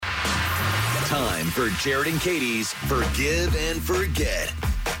Time for Jared and Katie's Forgive and Forget.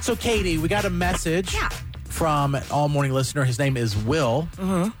 So, Katie, we got a message from an all-morning listener. His name is Will,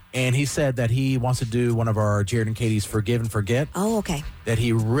 and he said that he wants to do one of our Jared and Katie's Forgive and Forget. Oh, okay. That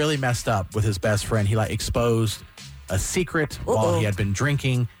he really messed up with his best friend. He exposed a secret while he had been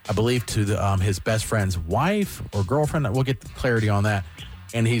drinking, I believe, to his best friend's wife or girlfriend. We'll get the clarity on that.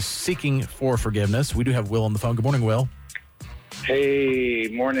 And he's seeking for forgiveness. We do have Will on the phone. Good morning, Will. Hey,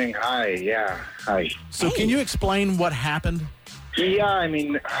 morning. Hi. Yeah. Hi. So can you explain what happened? Yeah, I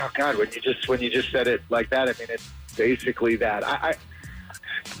mean, oh God, when you just said it like that, I mean, it's basically that.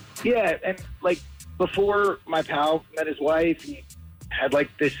 Yeah, and before my pal met his wife, he had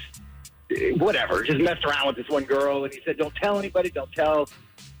this, whatever, just messed around with this one girl, and he said, "Don't tell anybody, don't tell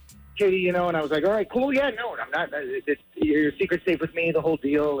Katie," and I was like, "All right, cool, yeah, no, I'm not. Your secret's safe with me, the whole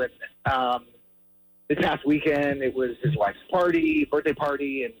deal." And this past weekend, it was his wife's birthday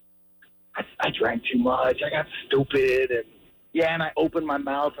party, and I drank too much. I got stupid, and and I opened my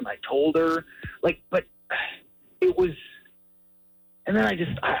mouth and I told her, but it was, and then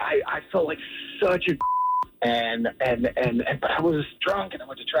I felt like such a, but I was drunk, and I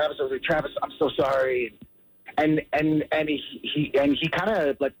went to Travis. I was like, "Travis, I'm so sorry," and he kind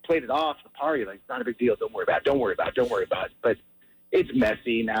of played it off the party, it's not a big deal. Don't worry about it. But it's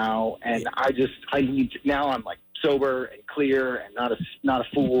messy now, and now I'm sober and clear and not a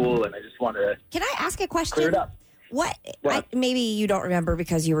fool, and I just want to. Can I ask a question? Clear it up. What? Maybe you don't remember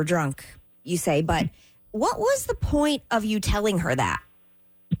because you were drunk, you say, but what was the point of you telling her that?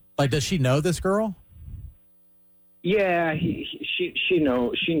 Does she know this girl? Yeah, she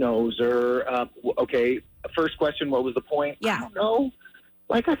knows her. Okay, first question, what was the point? Yeah. I don't know.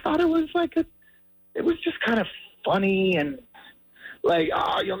 I thought it was it was just kind of funny and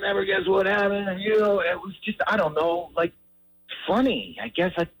oh, you'll never guess what happened. And, it was just, I don't know, funny. I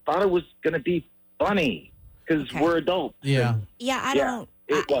guess I thought it was going to be funny because we're adults. Yeah. Yeah, I don't.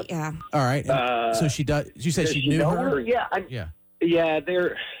 It was. Yeah. All right. So she does. You said she knew her? Yeah. Yeah,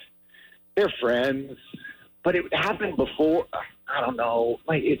 they're friends, but it happened before. I don't know.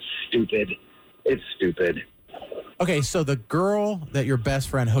 It's stupid. It's stupid. Okay, so the girl that your best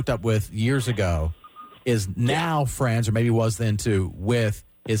friend hooked up with years ago is now friends, or maybe was then too, with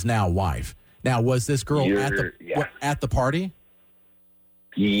his now wife. Now, was this girl at the party?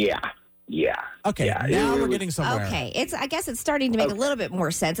 Yeah. Okay, now we're getting somewhere. Okay, I guess it's starting to make a little bit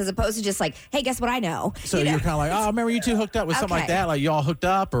more sense as opposed to just hey, guess what I know? So you're kind of oh, remember you two hooked up with something like that? Y'all hooked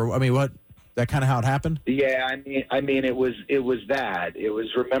up, or what? That kind of how it happened? Yeah, I mean, it was that. It was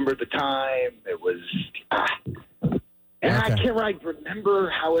remember the time. It was, and I can't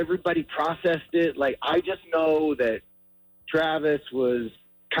remember how everybody processed it. I just know that Travis was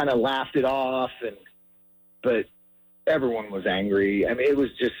kind of laughed it off, but everyone was angry. I mean, it was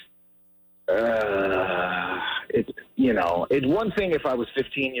just, it's one thing if I was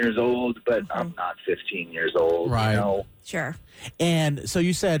 15 years old, but I'm not 15 years old. Right. Sure. And so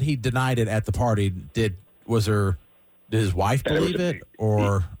you said he denied it at the party. Did his wife believe it,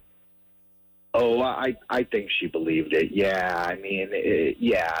 or? Oh, I think she believed it. Yeah. I mean,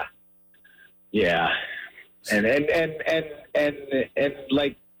 yeah. And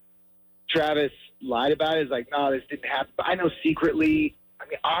Travis lied about it. It's no, this didn't happen. But I know secretly, I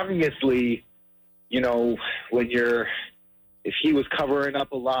mean, obviously, if he was covering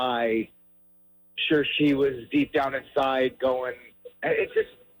up a lie, sure she was deep down inside going, it just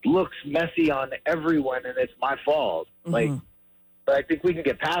looks messy on everyone, and it's my fault. Mm-hmm. But I think we can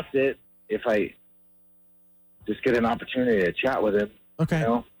get past it if I just get an opportunity to chat with him. Okay.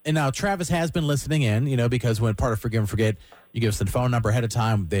 And now Travis has been listening in, because when part of Forgive and Forget, you give us the phone number ahead of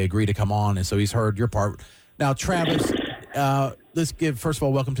time, they agree to come on, and so he's heard your part. Now, Travis, let's give, first of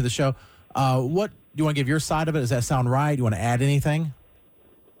all, welcome to the show. What do you want to give your side of it? Does that sound right? Do you want to add anything?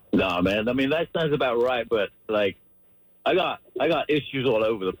 No, man. I mean, that sounds about right, but I got issues all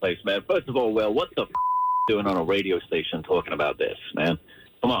over the place, man. First of all, what the doing on a radio station talking about this, man?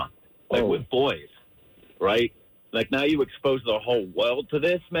 Come on, with boys, right? Now you expose the whole world to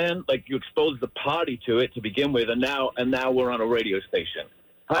this, man. You expose the party to it to begin with, and now we're on a radio station.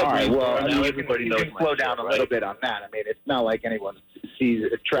 All right, well, now everybody knows. You can slow down a little bit on that. I mean, it's not like anyone sees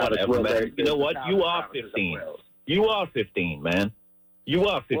Travis. Whatever, man. You know what? You are 15. You are 15, man. You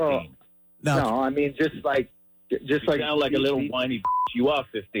are 15. Well, no, I mean, just you sound like a little whiny. You are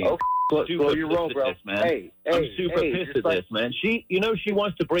 15. Okay, slow your roll, bro. This, man. I'm super pissed at this, man. She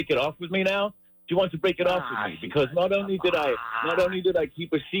wants to break it off with me now. She wants to break it off with me because not only did I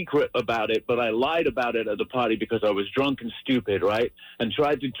keep a secret about it, but I lied about it at the party because I was drunk and stupid, right? And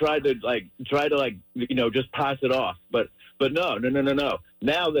tried to just pass it off. But But no.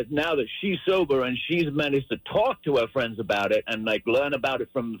 Now that she's sober and she's managed to talk to her friends about it and like learn about it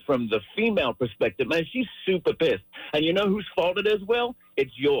from the female perspective, man, she's super pissed. And you know whose fault it is, Will?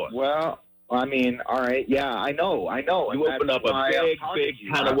 It's yours. Well, I mean, all right, yeah, I know. You opened up a big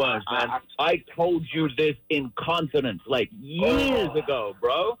can of worms, man. I told you this in confidence, like years ago,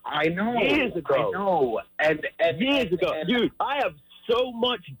 bro. I know. Years ago. I know. And years ago. Dude, I have so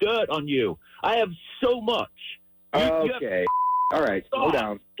much dirt on you. I have so much. Okay. All right, slow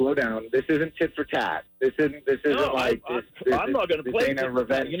down. This isn't tit for tat. This isn't I'm not going to play tit for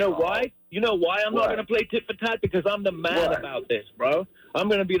tat. You know why? You know why I'm not going to play tit for tat? Because I'm the man about this, bro. I'm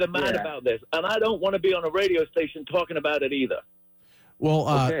going to be the man about this. And I don't want to be on a radio station talking about it either. Well,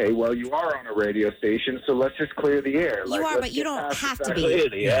 okay, well, you are on a radio station, so let's just clear the air. You are, but you don't have to be. Clear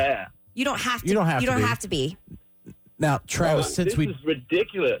the air. You don't have to. You don't have to be. Now, Travis, this is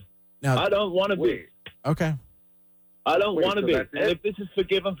ridiculous. Now, I don't want to be. Okay. I don't want to be. And if this is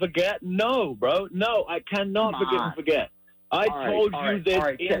forgive and forget, no, bro. No, I cannot forgive and forget. I told you this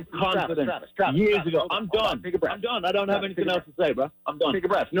in confidence years ago. I'm done. Take a breath. I'm done. I don't have anything else to say, bro. I'm done. Take a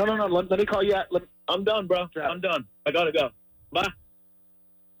breath. No. Let me call you out. I'm done, bro. I'm done. I got to go. Bye.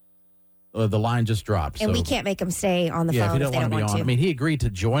 The line just dropped. And we can't make him stay on the phone if if they don't want to. I mean, he agreed to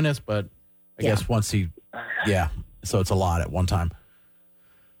join us, but I guess once so it's a lot at one time.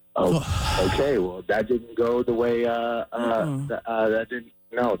 Oh, okay. Well, that didn't go the way. That didn't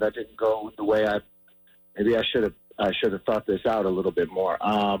go the way I. Maybe I should have thought this out a little bit more.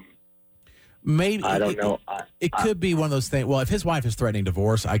 Maybe I don't know. It could be one of those things. Well, if his wife is threatening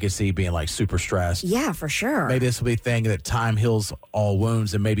divorce, I could see being like super stressed. Yeah, for sure. Maybe this will be a thing that time heals all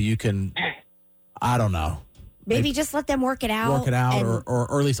wounds, and maybe you can. I don't know. Maybe just let them work it out.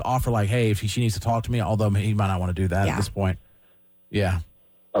 Or at least offer like, hey, if she needs to talk to me, although he might not want to do that at this point. Yeah.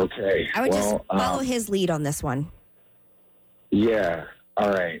 Okay. I would just follow his lead on this one. Yeah.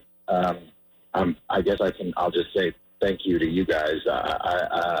 All right. I guess I'll just say thank you to you guys.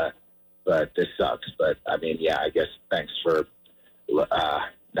 But this sucks. But I mean, I guess thanks for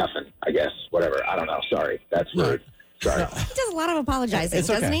nothing. I guess whatever. I don't know. Sorry. That's rude. Sorry. He does a lot of apologizing,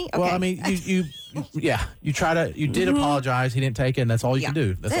 doesn't he? Okay. Well, I mean, you did apologize. He didn't take it, and that's all you can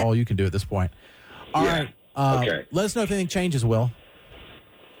do. That's all you can do at this point. All right. Okay. Let us know if anything changes, Will.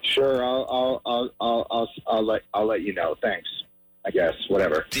 Sure. I'll let you know. Thanks. I guess.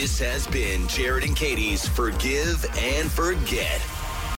 Whatever. This has been Jared and Katie's Forgive and Forget.